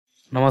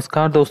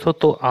नमस्कार दोस्तों।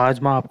 तो आज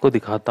मैं आपको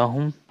दिखाता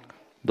हूँ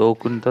 2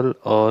 कुंतल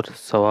और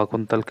 1.25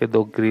 कुंतल के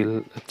 2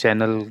 ग्रिल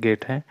चैनल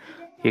गेट हैं।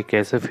 ये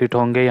कैसे फिट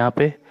होंगे यहाँ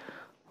पे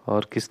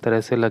और किस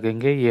तरह से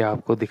लगेंगे ये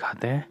आपको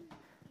दिखाते हैं।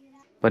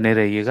 बने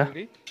रहिएगा।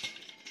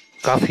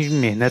 काफ़ी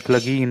मेहनत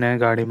लगी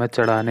इन्हें गाड़ी में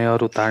चढ़ाने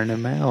और उतारने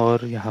में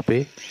और यहाँ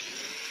पे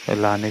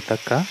लाने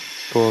तक का।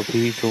 तो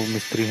अभी जो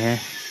मिस्त्री हैं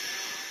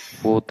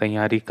वो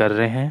तैयारी कर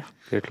रहे हैं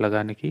गेट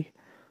लगाने की।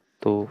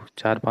 तो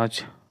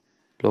 4-5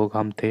 लोग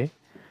हम थे,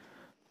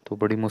 तो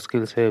बड़ी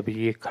मुश्किल से अभी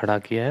ये खड़ा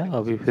किया है।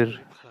 अभी फिर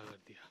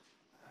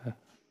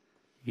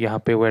यहाँ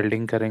पे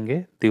वेल्डिंग करेंगे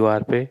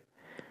दीवार पे।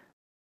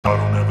 I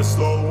don't ever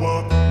slow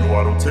up, no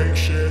I don't take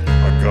shit.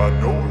 I got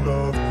no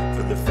love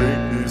for the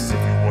fakeness.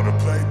 If you wanna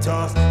play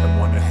tough and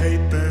wanna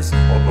hate this,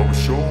 I'll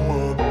always show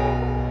up.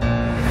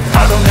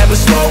 I don't ever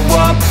slow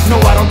up, no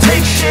I don't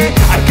take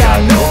shit. I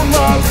got no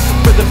love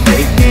for the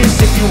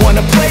fakeness. If you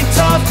wanna play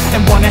tough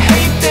and wanna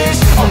hate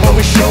this, I'll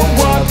always show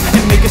up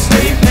and make a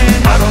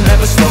statement. I don't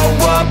ever slow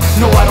up,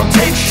 no I don't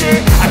take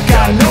shit. I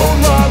got no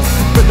love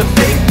for the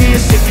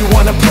fakeness. If you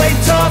wanna play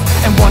tough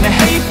and wanna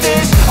hate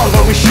this, I'll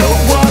always show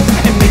up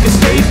and make a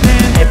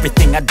statement.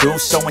 Everything I do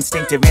so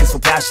instinctive and so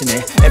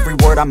passionate. Every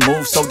word I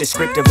move so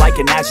descriptive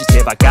like an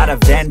adjective. I got a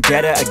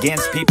vendetta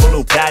against people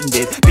who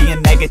patented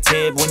being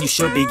negative when you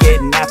should be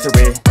getting after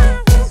it.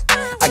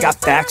 I got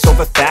facts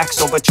over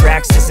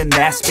tracks, this and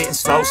that. Spitting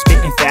slow,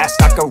 spitting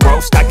fast. I could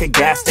roast, I could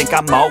gas. Think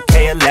I'm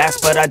okay at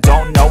last, but I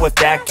don't know if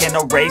that can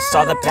erase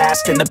all the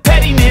past. And the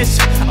pettiness,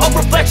 a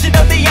reflection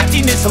of the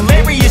emptiness.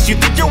 Hilarious, you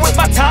think you're worth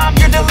my time,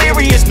 you're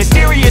delirious.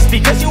 Mysterious,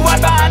 because you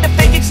hide behind a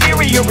fake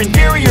exterior.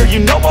 Inferior, you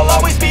know I'll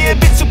always be a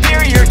bit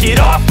superior. Get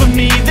off of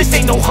me, this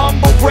ain't no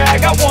humble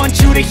brag. I want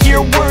you to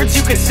hear words,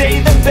 you can say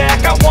them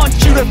back. I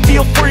want you to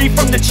feel free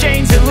from the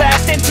chains at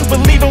last, and to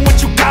believe in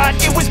what you got,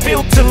 it was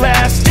built to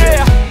last,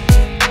 yeah.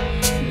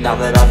 Now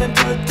that I've been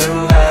put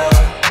through hell,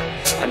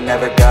 I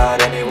never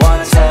got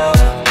anyone's help.